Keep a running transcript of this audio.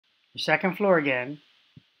The second floor again.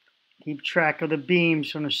 Keep track of the beams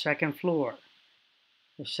from the second floor.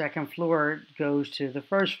 The second floor goes to the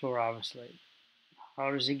first floor, obviously.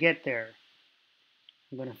 How does it get there?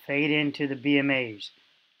 I'm going to fade into the BMAs.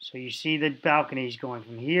 So you see the balconies going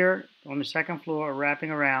from here on the second floor, wrapping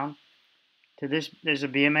around to this. There's a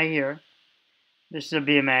BMA here. This is a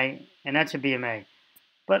BMA, and that's a BMA.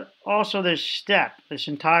 But also this step, this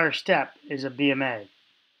entire step is a BMA.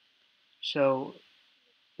 So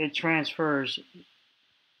it transfers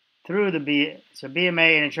through the it's a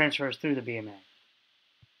BMA and it transfers through the BMA.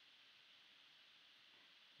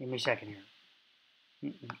 Give me a second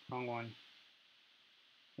here. Wrong one.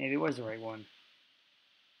 Maybe it was the right one.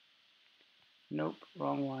 Nope,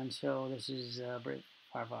 wrong one. So this is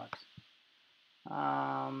Firefox.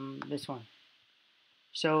 This one.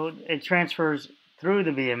 So it transfers through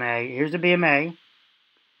the BMA. Here's the BMA.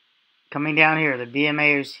 Coming down here. The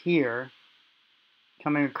BMA is here.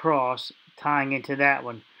 Coming across, tying into that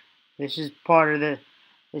one. This is part of the,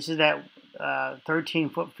 this is that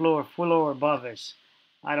 13-foot floor above us.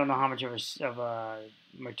 I don't know how much of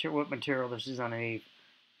what material this is underneath.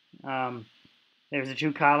 There's the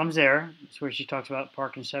two columns there. That's where she talks about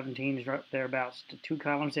parking 17 is right thereabouts. The two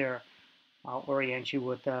columns there. I'll orient you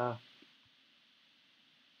with the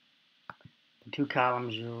two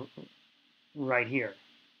columns right here.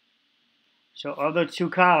 So of the two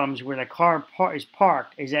columns where the car is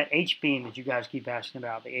parked is that H-beam that you guys keep asking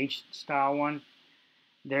about, the H-style one.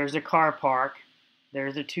 There's the car park.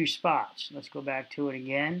 There's the two spots. Let's go back to it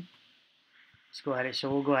again. Let's go at it. So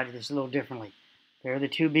we'll go at this a little differently. There are the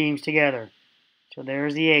two beams together. So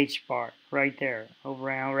there's the H part right there,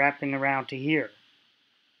 around, wrapping around to here.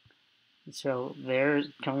 So there's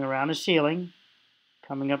coming around the ceiling,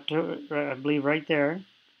 coming up to, I believe, right there,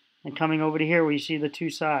 and coming over to here where you see the two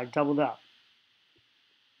sides doubled up.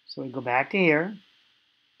 So we go back to here.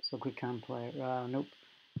 So quick play. Nope.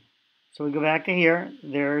 So we go back to here.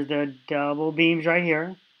 There's the double beams right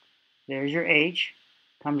here. There's your H.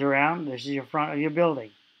 Comes around. This is your front of your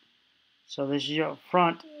building. So this is your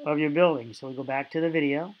front of your building. So we go back to the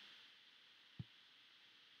video.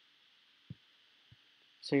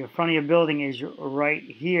 So your front of your building is right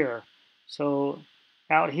here. So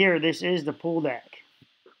out here, this is the pool deck.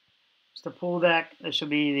 It's the pool deck. This will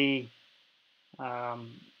be the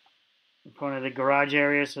in front of the garage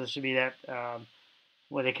area. So this would be that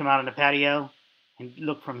where they come out on the patio and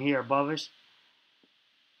look from here above us.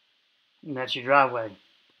 And that's your driveway.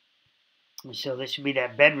 And so this would be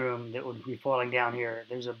that bedroom that would be falling down here.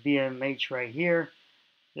 There's a BMH right here.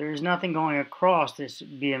 There's nothing going across this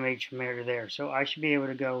BMH from here to there. So I should be able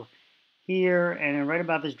to go here, and then right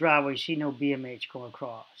about this driveway, you see no BMH going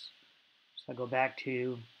across. So I go back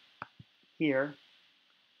to here,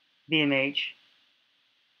 BMH,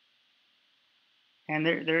 and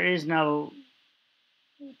there is no,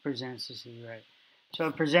 it presents, this is right. So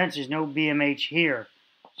it presents, there's no BMH here.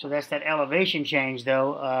 So that's that elevation change,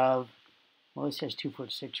 though, of, well, it says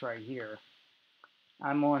 2'6" right here.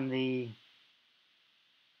 I'm on the,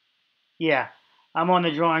 yeah, I'm on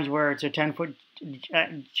the drawings where it's a 10-foot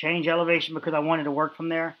change elevation because I wanted to work from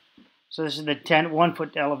there. So this is the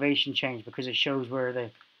 1-foot elevation change because it shows where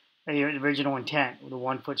the original intent, the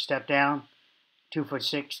 1-foot step down,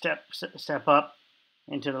 2'6" step up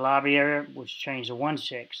into the lobby area, which changed to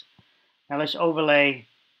 1'6". Now let's overlay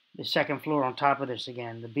the second floor on top of this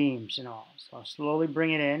again, the beams and all. So I'll slowly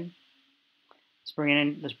bring it in.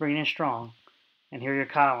 Let's bring it in strong. And here are your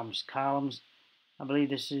columns. Columns, I believe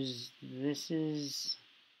this is,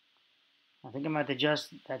 I think I'm going to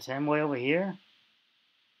adjust, that's him way over here.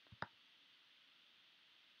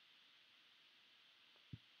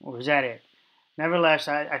 Or is that it? Nevertheless,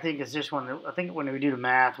 I think it's this one. I think when we do the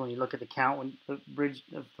math, when you look at the count, when the bridge,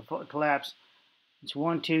 the collapse, it's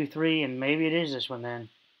 1, 2, 3, and maybe it is this one then.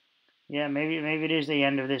 Yeah, maybe it is the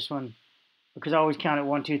end of this one, because I always count it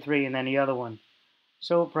 1, 2, 3, and then the other one.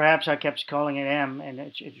 So perhaps I kept calling it M, and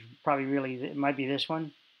it's probably really, it might be this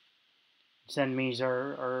one. Send me's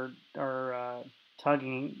our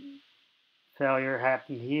tugging failure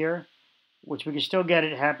happened here, which we can still get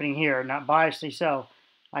it happening here, not biasly so.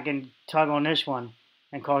 I can tug on this one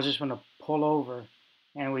and cause this one to pull over,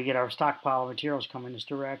 and we get our stockpile of materials coming this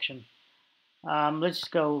direction. Let's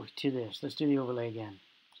go to this. Let's do the overlay again.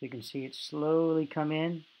 So you can see it slowly come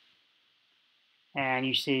in. And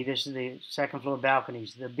you see this is the second floor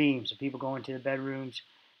balconies, the beams. The people go into the bedrooms.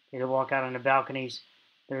 They walk out on the balconies.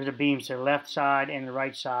 There's the beams to the left side and the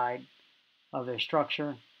right side of the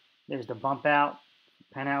structure. There's the bump out,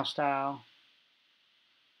 penthouse style,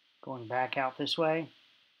 going back out this way.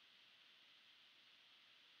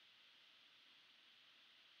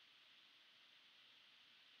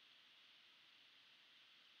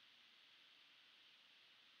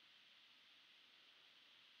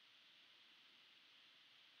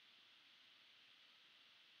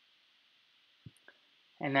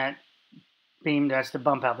 and that beam, that's the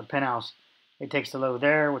bump out the penthouse. It takes the load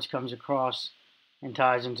there, which comes across and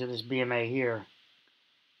ties into this BMA here.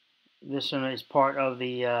 This one is part of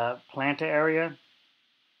the planta area.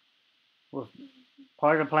 With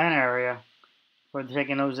part of the planta area for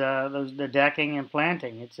taking the decking and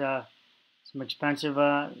planting. It's some expensive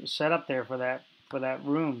setup there for that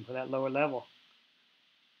room, for that lower level,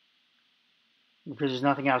 because there's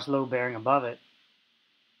nothing else load bearing above it.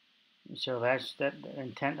 So the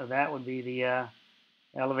intent of that would be the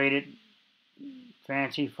elevated,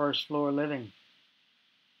 fancy first floor living.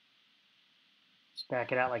 Let's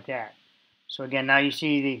back it out like that. So again, now you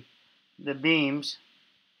see the beams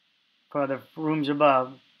for the rooms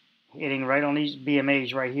above hitting right on these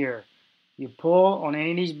BMAs right here. You pull on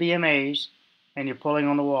any of these BMAs and you're pulling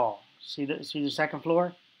on the wall. See the second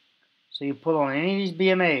floor? So you pull on any of these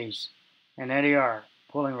BMAs and there they are,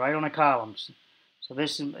 pulling right on the columns. So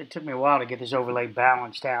it took me a while to get this overlay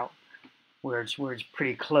balanced out where it's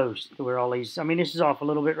pretty close to where all these, I mean, this is off a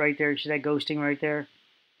little bit right there. See that ghosting right there?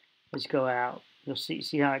 Let's go out. You'll see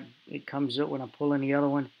how it comes up when I pull in the other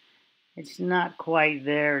one. It's not quite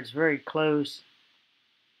there. It's very close.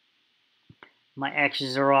 My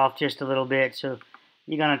X's are off just a little bit, so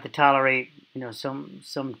you're gonna have to tolerate,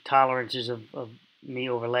 some tolerances of me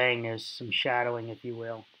overlaying this, some shadowing, if you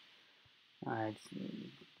will. I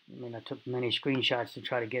took many screenshots to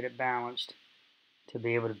try to get it balanced, to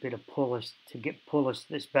be able to pull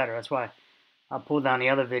this better. That's why I pulled down the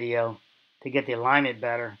other video to get the alignment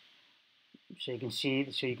better, so you can see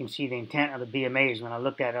the intent of the BMAs. When I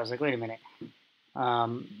looked at it, I was like, wait a minute.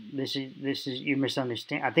 This is you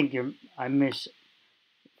misunderstand. I think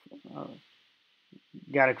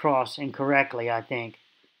got across incorrectly. I think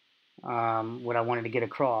what I wanted to get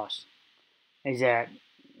across is that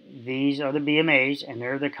these are the BMAs and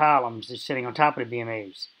they're the columns that's sitting on top of the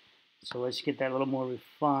BMAs. So let's get that a little more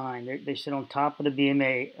refined. They sit on top of the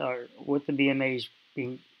BMA, or with the BMAs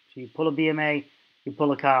being. So you pull a BMA, you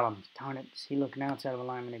pull a column. Darn it! See, look, now it's out of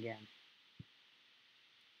alignment again.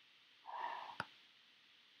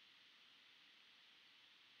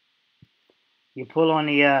 You pull on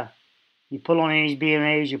any of these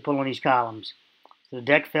BMAs, you pull on these columns. So the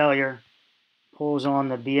deck failure pulls on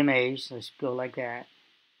the BMAs. Let's go like that.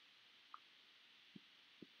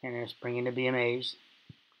 And let's bring in the BMAs.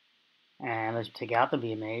 And let's take out the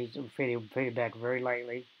BMAs. Fade it back very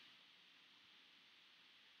lightly.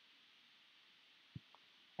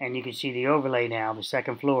 And you can see the overlay now, the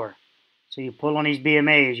second floor. So you pull on these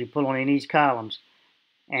BMAs, you pull on any of these columns,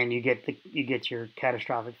 and you get your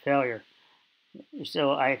catastrophic failure.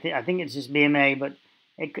 So I think it's just BMA, but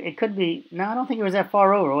it could be. No, I don't think it was that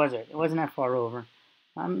far over, was it? It wasn't that far over.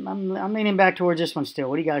 I'm leaning back towards this one still.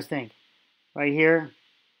 What do you guys think? Right here,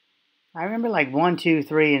 I remember like 1, 2,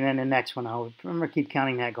 3, and then the next one. I remember keep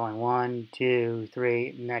counting that, going 1, 2,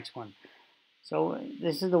 3, next one. So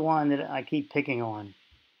this is the one that I keep picking on.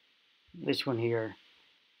 This one here.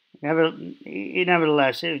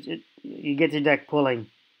 Nevertheless, you get the deck pulling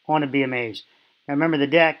on the BMAs. Now remember, the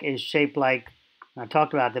deck is shaped like, I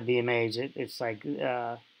talked about the BMAs. It's like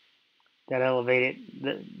that elevated,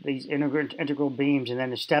 these integral beams, and then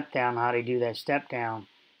the step down, how they do that step down,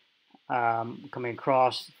 coming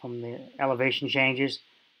across from the elevation changes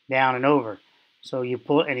down and over. So you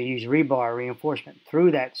pull, and you use rebar reinforcement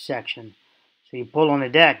through that section. So you pull on the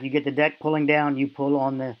deck, you get the deck pulling down, you pull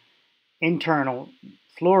on the internal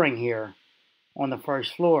flooring here on the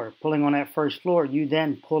first floor. Pulling on that first floor, you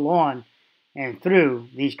then pull on and through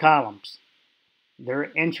these columns.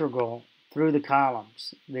 They're integral through the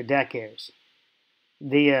columns. The deck is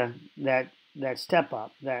that step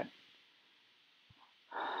up, that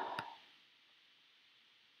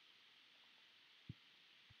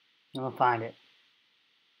I'm gonna find it.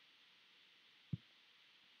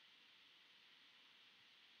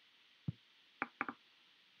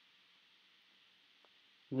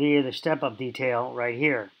 Via the step up detail right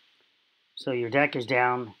here. So your deck is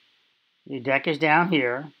down. Your deck is down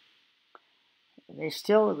here. They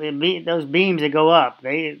still, those beams that go up,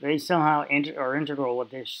 they somehow are integral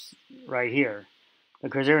with this right here,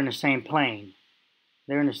 because they're in the same plane.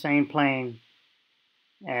 They're in the same plane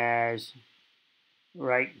as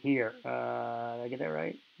right here. Did I get that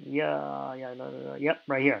right? Yeah, yep,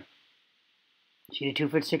 right here. See the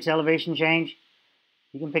 2'6" elevation change?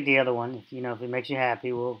 You can pick the other one if if it makes you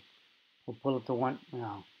happy. We'll pull it to one.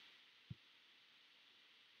 No.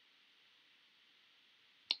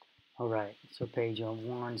 All right. So page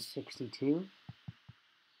 162.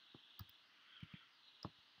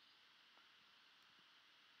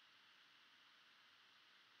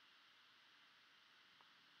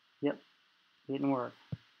 Yep, didn't work.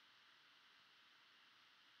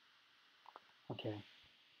 Okay.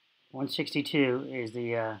 162 is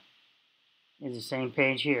the same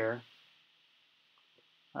page here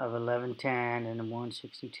of 1110 and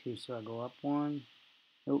 162. So I go up one.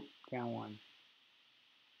 Nope, down one.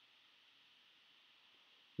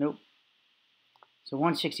 Nope. So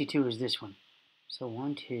 162 is this one. So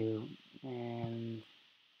 1, 2, and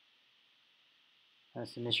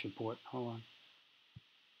that's the NIST report. Hold on.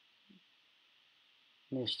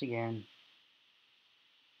 NIST again.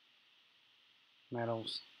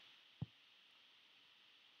 Metals.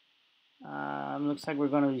 Looks like we're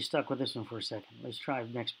going to be stuck with this one for a second. Let's try the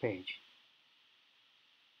next page.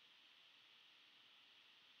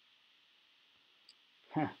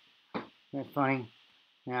 Huh. Isn't that funny?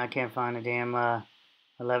 Now I can't find the damn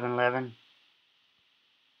 1111.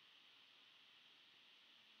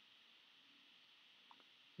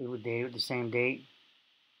 It would date with the same date.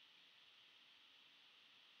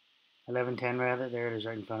 1110 rather. There it is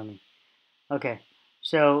right in front of me. Okay,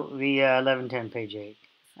 so the 1110 page 8.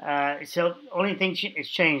 So only thing it's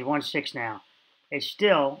changed 1.6 now. This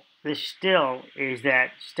still is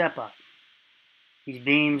that step up. These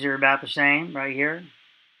beams are about the same right here.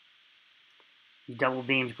 These double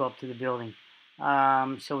beams go up to the building.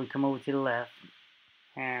 So we come over to the left,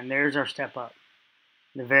 and there's our step up.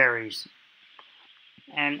 The varies,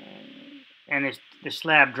 and it's the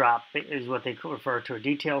slab drop is what they refer to, a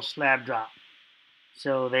detailed slab drop.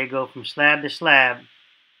 So they go from slab to slab,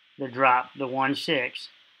 the drop, the 1.6,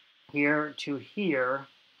 here to here,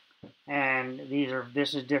 and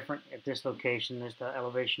this is different at this location. The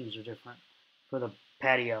elevations are different for the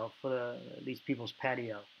patio, for these people's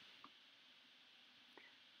patio.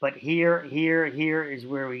 But here is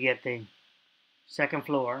where we get the second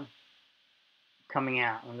floor coming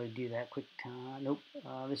out. I'm going to do that quick. Nope,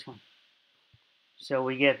 this one. So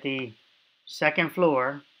we get the second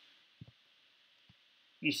floor.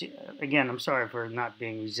 You see, again, I'm sorry for not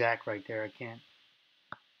being exact right there. I can't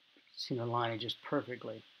see the line just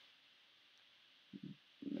perfectly.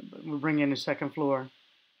 We bring in the second floor,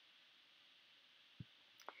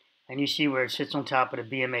 and you see where it sits on top of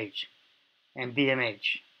the BMH, and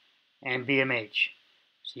BMH, and BMH.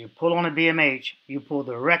 So you pull on a BMH, you pull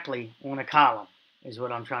directly on a column, is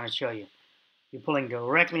what I'm trying to show you. You're pulling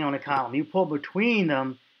directly on a column. You pull between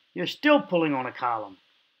them, you're still pulling on a column,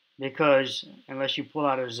 because unless you pull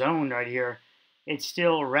out a zone right here, it's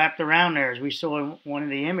still wrapped around there. As we saw in one of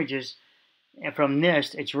the images from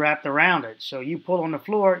NIST, it's wrapped around it. So you pull on the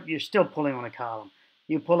floor, you're still pulling on a column.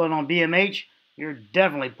 You pull it on BMH, you're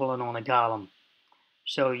definitely pulling on a column.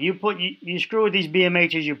 So you screw with these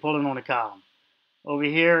BMHs, you're pulling on a column. Over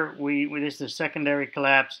here, this is a secondary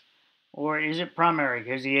collapse, or is it primary?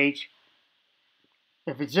 Here's the H.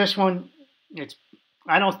 If it's this one,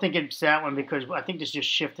 I don't think it's that one, because I think this just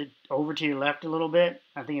shifted over to your left a little bit.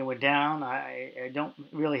 I think it went down. I don't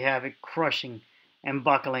really have it crushing and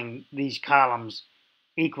buckling these columns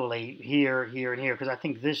equally here, here, and here, because I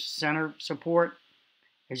think this center support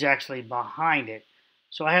is actually behind it.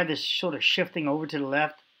 So I have this sort of shifting over to the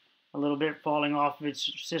left a little bit, falling off of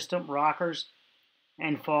its system, rockers,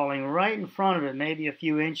 and falling right in front of it, maybe a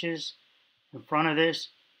few inches in front of this.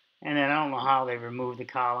 And then I don't know how they removed the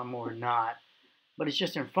column or not, but it's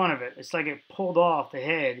just in front of it. It's like it pulled off the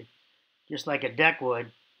head, just like a deck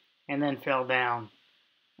would, and then fell down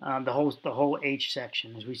the whole H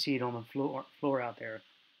section as we see it on the floor out there.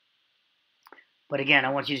 But again, I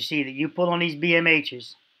want you to see that you pull on these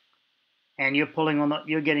BMHs, and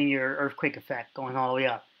you're getting your earthquake effect going all the way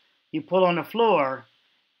up. You pull on the floor,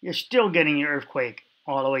 you're still getting your earthquake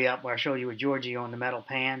all the way up, where I showed you with Georgie on the metal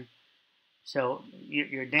pan. So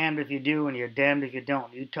you're damned if you do, and you're damned if you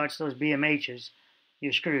don't. You touch those BMHs,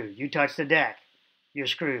 you're screwed. You touch the deck, you're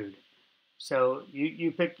screwed. So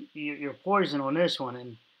you pick your poison on this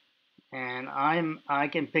one, and I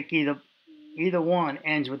can pick either one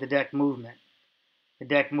ends with the deck movement. The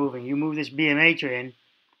deck moving. You move this BMH in,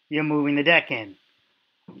 you're moving the deck in.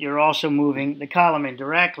 You're also moving the column in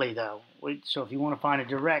directly, though. So if you want to find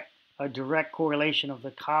a direct correlation of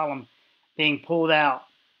the column being pulled out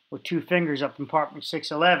with two fingers up in compartment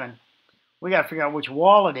 611, we got to figure out which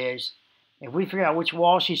wall it is. If we figure out which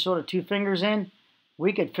wall she's sort of two fingers in,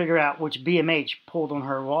 we could figure out which BMH pulled on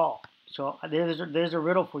her wall. So there's a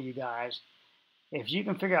riddle for you guys. If you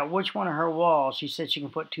can figure out which one of her walls she said she can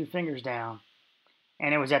put two fingers down,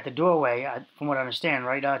 and it was at the doorway, from what I understand,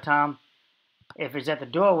 right, Tom? If it's at the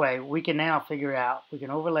doorway, we can now figure out, we can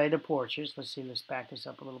overlay the porches. Let's see, let's back this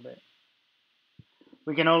up a little bit.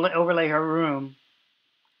 We can overlay her room.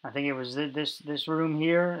 I think it was this room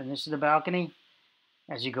here, and this is the balcony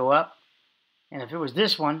as you go up. And if it was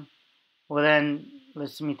this one, well then,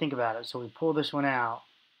 let me think about it. So we pull this one out.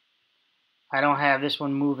 I don't have this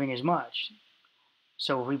one moving as much.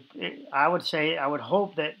 So I would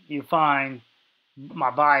hope that you find my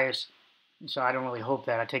bias. So I don't really hope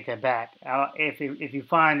that. I take that back. If you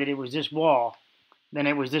find that it was this wall, then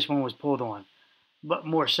it was this one was pulled on, but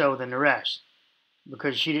more so than the rest,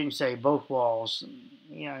 because she didn't say both walls.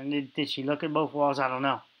 You know, did she look at both walls? I don't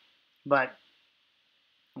know, but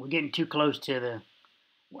we're getting too close to the.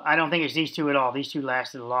 I don't think it's these two at all. These two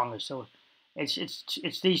lasted the longest, so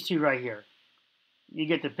it's these two right here. You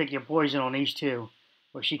get to pick your poison on these two.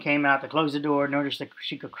 Where she came out to close the door, noticed that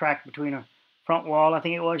she could crack between her front wall. I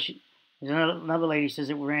think it was. There's another lady says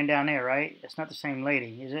it ran down there, right? It's not the same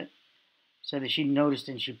lady, is it? Said that she noticed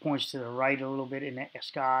and she points to the right a little bit in the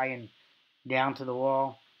sky and down to the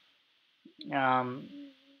wall. And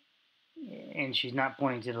she's not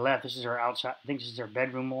pointing to the left. This is her outside. I think this is her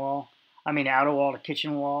bedroom wall. I mean, the outer wall, the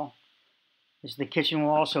kitchen wall. This is the kitchen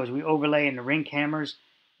wall. So as we overlay in the ring cameras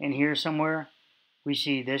in here somewhere, we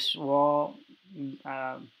see this wall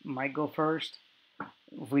might go first.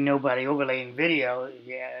 If we know by the overlaying video,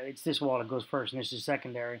 yeah, it's this wall that goes first, and this is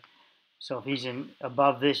secondary. So if he's in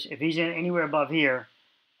above this, if he's in anywhere above here,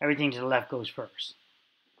 everything to the left goes first.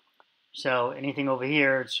 So anything over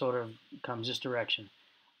here, it sort of comes this direction.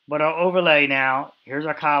 But our overlay now, here's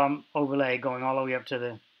our column overlay going all the way up to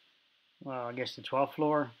the, well, I guess the 12th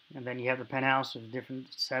floor, and then you have the penthouse with a different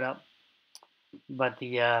setup. But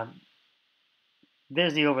there's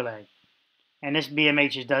the overlay. And this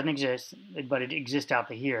BMH doesn't exist, but it exists out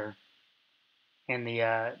to here. And the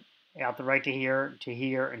out the right to here, and to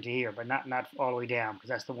here, but not all the way down, because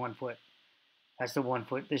that's the 1 foot. That's the 1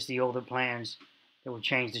 foot. This is the older plans that were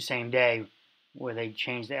changed the same day, where they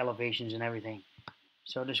changed the elevations and everything.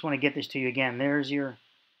 So I just want to get this to you again. There's your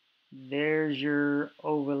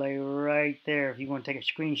overlay right there. If you want to take a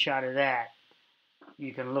screenshot of that,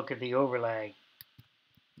 you can look at the overlay.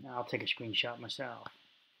 I'll take a screenshot myself.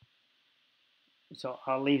 So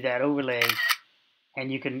I'll leave that overlay,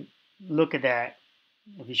 and you can look at that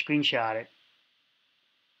if you screenshot it,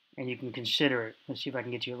 and you can consider it. Let's see if I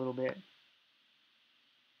can get you a little bit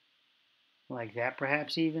like that,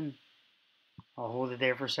 perhaps even. I'll hold it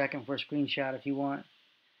there for a second for a screenshot if you want.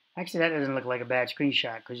 Actually, that doesn't look like a bad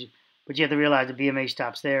screenshot, but you have to realize the BMA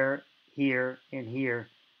stops there, here, and here,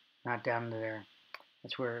 not down to there.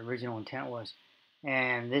 That's where original intent was.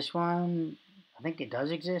 And this one, I think it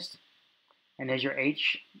does exist. And there's your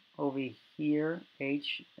H over here,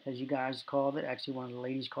 H, as you guys called it. Actually, one of the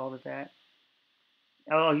ladies called it that.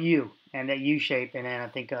 Oh, U, and that U shape. And then I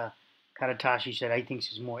think Kadatashi said I think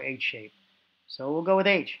this is more H shape. So we'll go with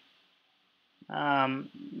H, you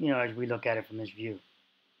know, as we look at it from this view.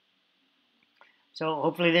 So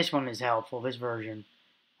hopefully this one is helpful, this version.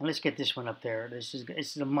 And let's get this one up there. This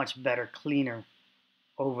is a much better, cleaner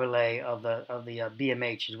overlay of the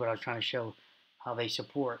BMH is what I was trying to show how they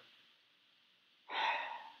support.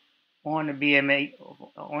 On the BMA,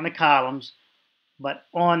 on the columns, but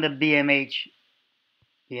on the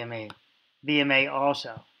BMA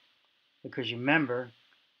also. Because you remember,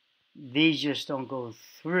 these just don't go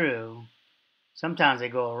through. Sometimes they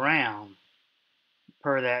go around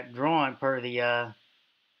per that drawing, per the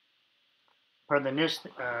NIST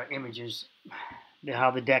images, how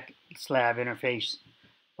the deck slab interface.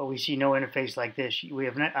 But we see no interface like this.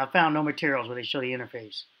 I found no materials where they show the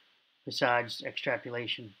interface besides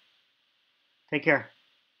extrapolation. Take care.